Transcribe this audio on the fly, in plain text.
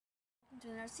to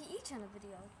another CE channel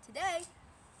video. Today,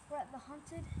 we're at the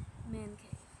Haunted Man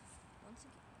Cave. Once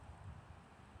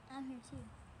again. I'm here too.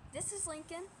 This is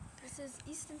Lincoln. This is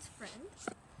Easton's friend.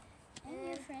 And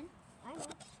your friend. I know.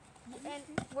 And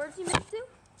where'd you move to?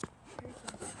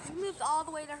 Hurricane. You moved all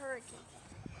the way to Hurricane.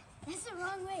 That's the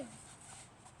wrong way.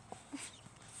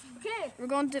 Okay. We're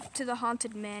going to the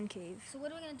Haunted Man Cave. So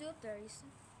what are we going to do up there, Easton?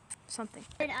 Something.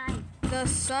 Red eye. The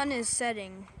sun is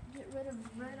setting. Get rid of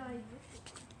red eye vision.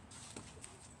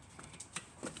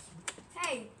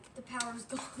 Hey, the power's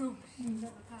gone.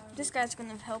 This guy's going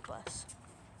to help us.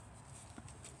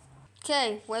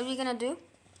 Okay, what are we going to do?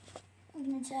 I'm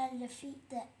going to try to defeat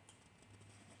that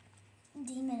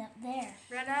demon up there.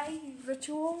 Red eye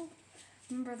ritual.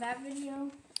 Remember that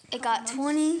video? It got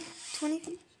 20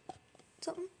 feet,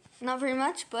 something. Not very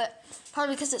much, but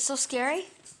probably because it's so scary.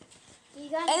 You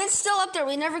gotta, And it's still up there.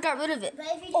 We never got rid of it. but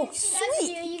if you Oh, didn't see that sweet.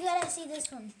 video, you gotta see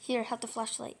this one. Here, have the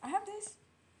flashlight. I have this.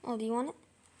 Oh, do you want it?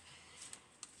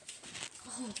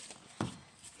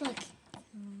 Look.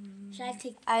 Should I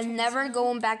take? I'm never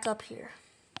going back up here.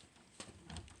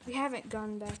 We haven't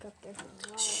gone back up there for a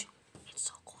while. Shh. It's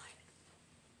so quiet.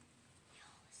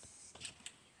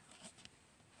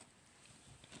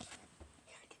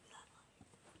 Here, give me that light.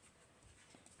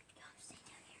 Come stay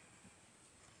down here.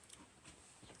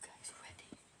 You guys ready?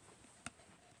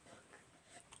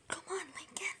 Come on,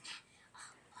 Lincoln.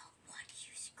 Why did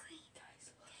you scream?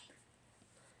 Guys, look.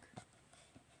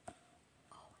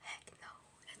 Oh, heck no.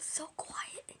 It's so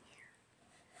quiet in here.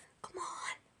 Come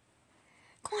on.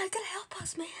 Come on, you gotta help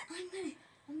us, man.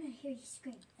 I'm gonna hear you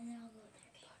scream, and then I'll go there.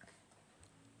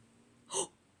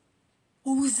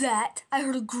 What was that? I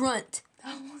heard a grunt.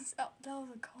 That was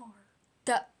a car.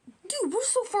 Dude, we're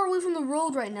so far away from the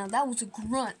road right now. That was a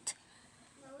grunt.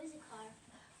 Where was the car?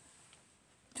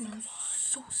 Dude, I'm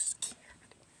so scared.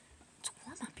 It's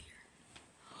warm up here.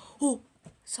 Oh,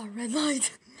 saw a red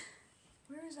light.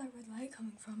 Where is that red light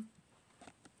coming from?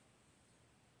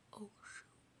 Oh,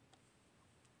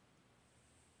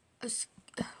 shoot.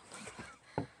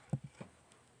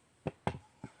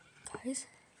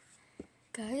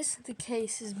 Guys, the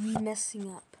case is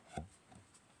messing up.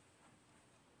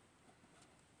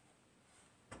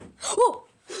 Whoa!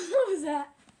 What was that?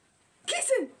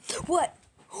 Jason! What?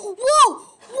 Whoa!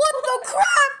 What the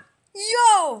crap?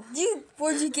 Yo!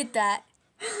 Where'd you get that?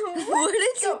 Where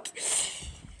did you?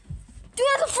 Dude,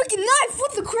 that's a freaking knife!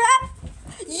 What the crap?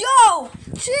 Yo!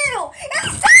 Chill!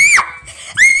 It's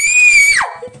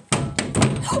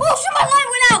Oh shit! My light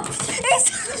went out!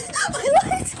 My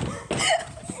light!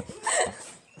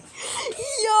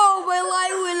 Yo! My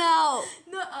light went out!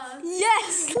 Nuh-uh.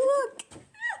 Yes! Look!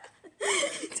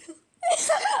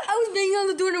 I was banging on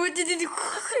the door and it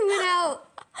went out.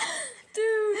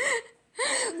 Dude.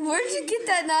 Where'd you get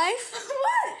that knife?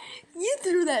 What? You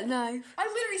threw that knife. I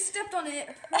literally stepped on it.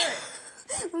 It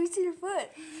hurt. Let me see your foot.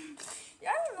 Yeah,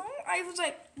 I don't know. I was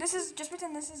like, just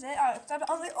pretend this is it. I was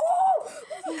like, oh!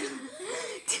 Dude,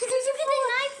 there's a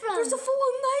knife from? There's a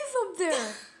full-on knife up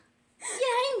there.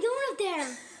 Yeah, I ain't going up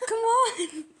there. Come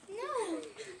on. No.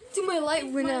 Dude, my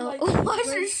light went My out. light Oh, went watch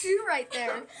out. your shoe right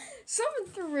there. Someone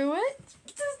threw it.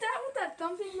 Is that what that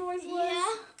thumping noise was?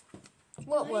 Yeah.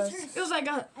 What I was? just heard It was like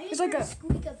a. I It just was like heard a. a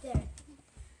squeak up there.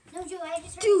 No joke, I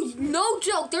just heard Dude, no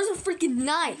joke. There's a freaking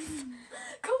knife.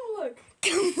 Come look.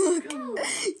 Come look.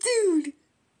 Dude.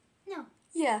 No.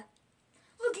 Yeah.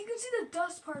 Look, you can see the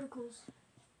dust particles.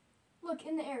 Look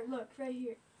in the air. Look right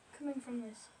here, coming from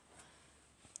this.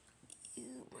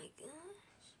 Oh my gosh.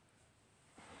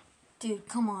 Dude,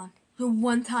 come on.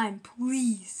 One time,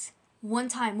 please. One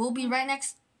time. We'll be right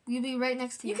next to you.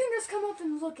 You can just come up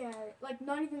and look at it, like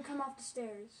not even come off the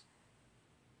stairs.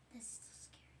 That's so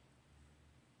scary.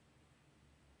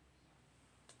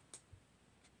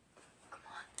 Come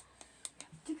on.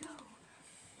 We have to go.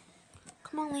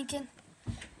 Come on, Lincoln.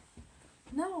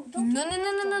 No, No, don't. no, no,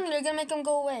 no, no. You're gonna make him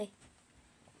go away.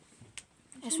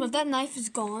 I swear, if that knife is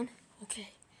gone. Okay.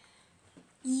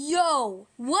 Yo,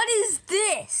 what is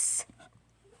this?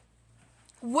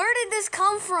 Where did this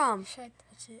come from? Should I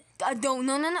touch it? I don't.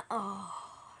 No, no, no. Oh,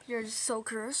 you're just so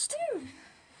cursed. Dude.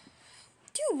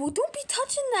 Dude, well, don't be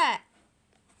touching that.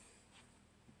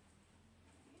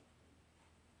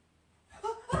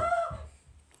 What are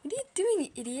you doing, you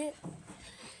idiot?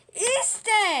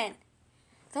 Easton!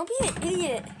 Don't be an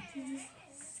idiot.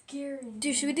 Scary.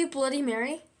 Dude, should we do Bloody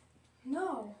Mary?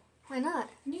 No. Why not?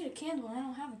 I need a candle. I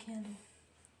don't have a candle.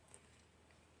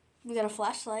 We got a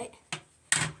flashlight.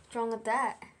 What's wrong with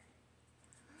that?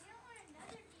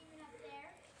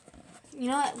 You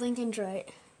know what? Lincoln's right.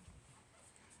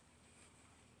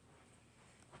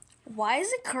 Why is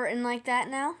the curtain like that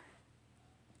now?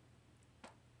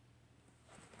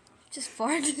 Just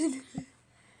farted.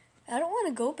 I don't want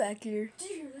to go back here. Did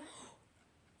you hear that?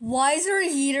 Why is there a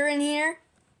heater in here?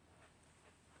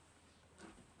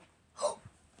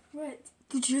 What?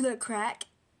 Did you hear that crack?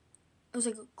 It was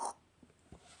like a...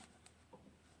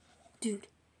 Dude,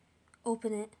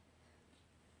 open it.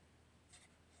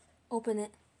 Open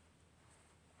it.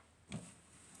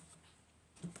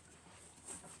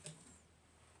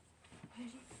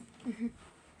 Ready?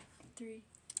 3,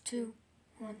 2,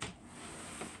 1.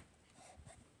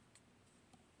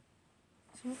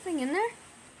 Is nothing in there?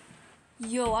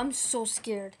 Yo, I'm so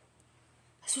scared.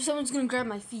 I swear someone's gonna grab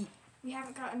my feet. We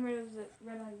haven't gotten rid of the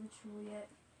red eye ritual yet.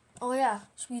 Oh yeah,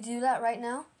 should we do that right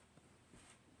now?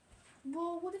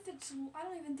 Well, what if it's... I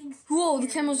don't even think... it's Whoa, in the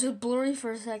here camera's anymore. just blurry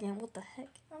for a second. What the heck?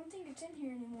 I don't think it's in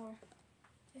here anymore.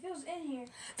 If it was in here...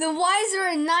 Then why is there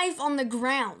a knife on the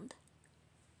ground?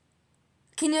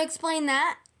 Can you explain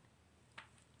that?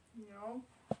 No.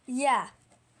 Yeah.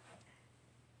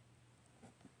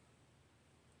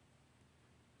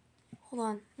 Hold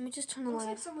on. Let me just turn the Looks light.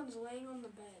 like someone's laying on the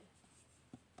bed.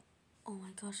 Oh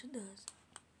my gosh, it does.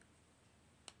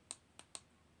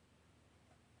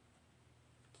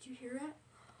 Did you hear that?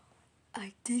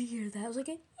 I did hear that. It was like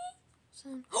a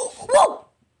sound. Whoa!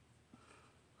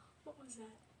 What was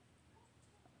that?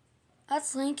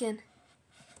 That's Lincoln.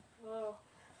 Whoa.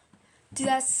 Dude,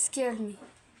 that scared me.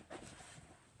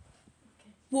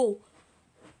 Whoa.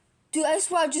 Dude, I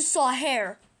swear I just saw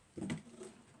hair.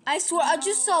 I swear I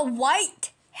just saw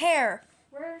white hair.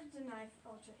 Where's the knife?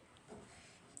 I'll check.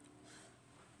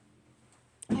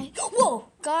 Whoa!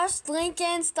 Gosh,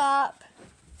 Lincoln, stop.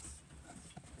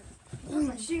 Oh,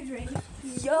 my shoes ready.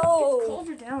 Yo. Cold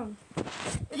her down.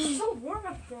 It's so warm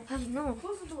up there. I don't know.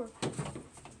 Close the door.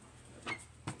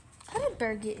 How did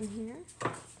Bear get in here?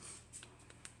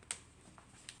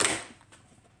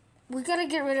 We gotta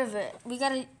get rid of it. We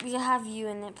gotta have you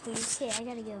in it, please. Okay, I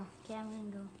gotta go. Okay, I'm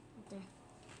gonna go up there.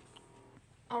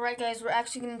 Alright guys, we're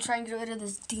actually gonna try and get rid of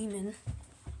this demon.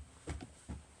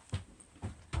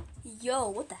 Yo,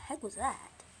 what the heck was that?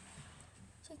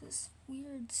 It's like this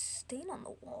weird stain on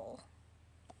the wall.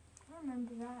 I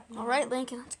remember that. Alright,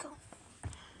 Lincoln, let's go.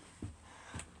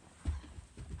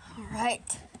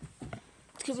 Alright.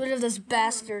 Let's get rid of this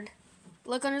bastard.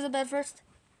 Look under the bed first.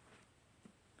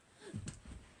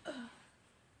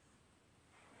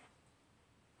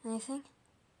 Anything?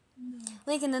 No.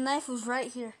 Lincoln, the knife was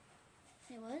right here.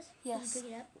 It was? Yes. Did you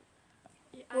pick it up?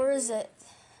 Yeah, Where is it?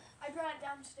 I brought it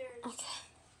downstairs. Okay.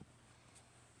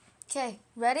 Okay,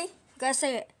 ready? You gotta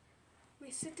say it.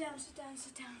 Wait, sit down, sit down,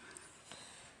 sit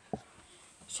down.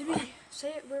 Should we say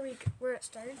it where it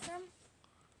started from?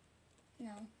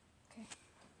 No.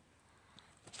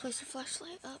 Place your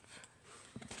flashlight up.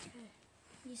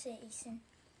 You say it, Easton.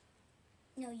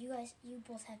 No, you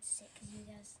both have to say it because you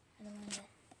guys are the ones that...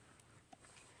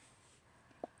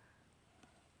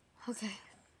 Okay.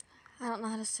 I don't know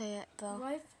how to say it though.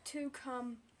 Life to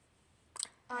come,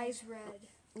 eyes red.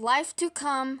 Life to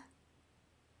come.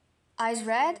 Eyes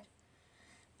red?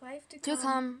 Life to To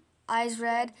come. Eyes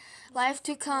red. Life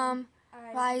to come.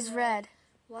 Eyes red.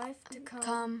 Life to come,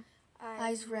 Come.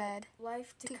 Eyes red.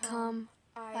 Life To come.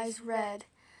 Eyes red.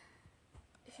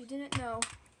 If you didn't know,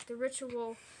 the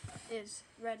ritual is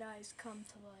red eyes come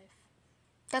to life.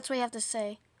 That's what you have to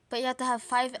say. But you have to have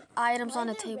 5 items Why on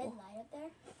a is there a table. red light up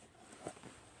there?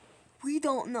 We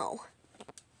don't know.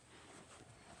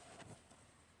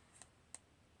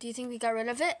 Do you think we got rid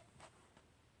of it?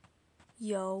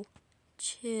 Yo,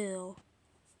 chill.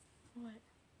 What?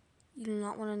 You do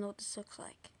not want to know what this looks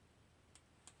like.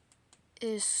 It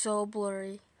is so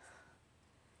blurry.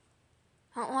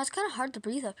 I don't know, it's kind of hard to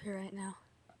breathe up here right now.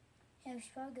 Yeah, we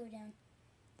should probably go down.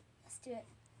 Let's do it.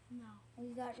 No.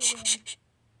 We got rid Shh, of shh, him. shh.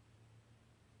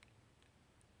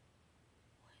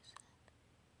 What is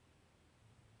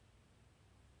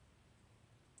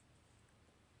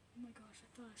Oh my gosh, I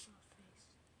thought I saw a face.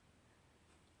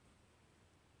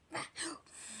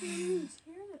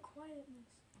 Hear the quietness.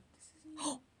 This isn't even...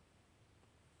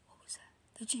 What was that?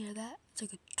 Did you hear that? It's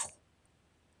like a...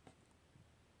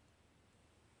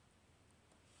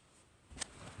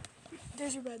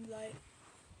 There's a red light.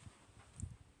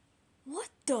 What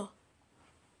the?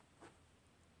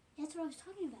 That's what I was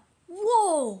talking about.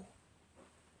 Whoa!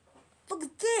 Look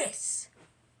at this!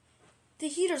 The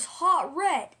heater's hot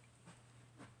red.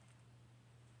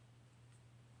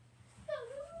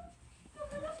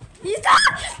 He's not!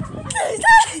 He's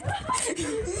not!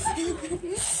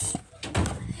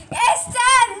 It's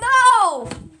dead! No!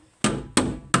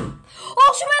 Oh,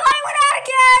 shoot, my light went out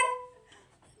again!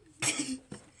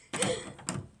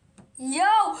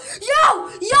 Yo! Yo!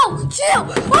 Yo! Chill!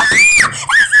 Ah!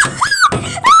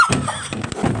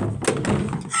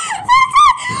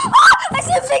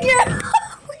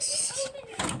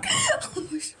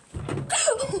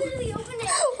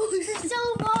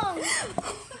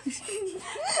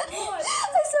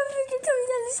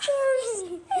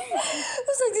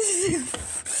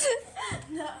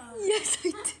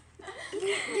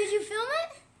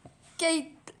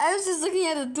 was just looking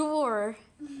at the door.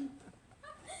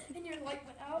 And your light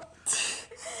went out.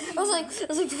 I was like,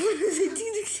 what did they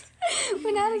do?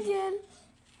 Went out again.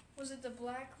 Was it the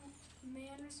black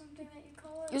man or something that you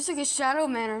call It it? was like a shadow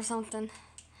man or something.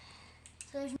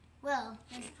 So there's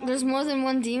There's more than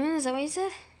one demon? Is that what you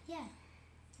said? yeah.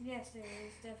 Yes, there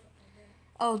is definitely.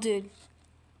 Oh, dude.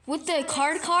 With the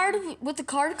card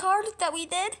that we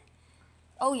did?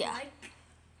 Oh, yeah. Like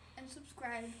and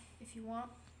subscribe if you want.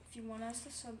 If you want us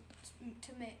to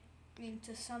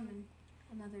summon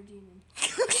another demon.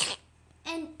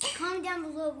 And comment down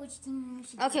below which demon we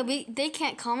should do. Okay, they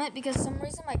can't comment because for some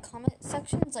reason my comment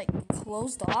section's like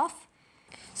closed off.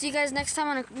 See you guys next time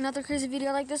on another crazy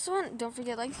video like this one. Don't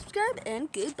forget to like, subscribe, and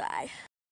goodbye.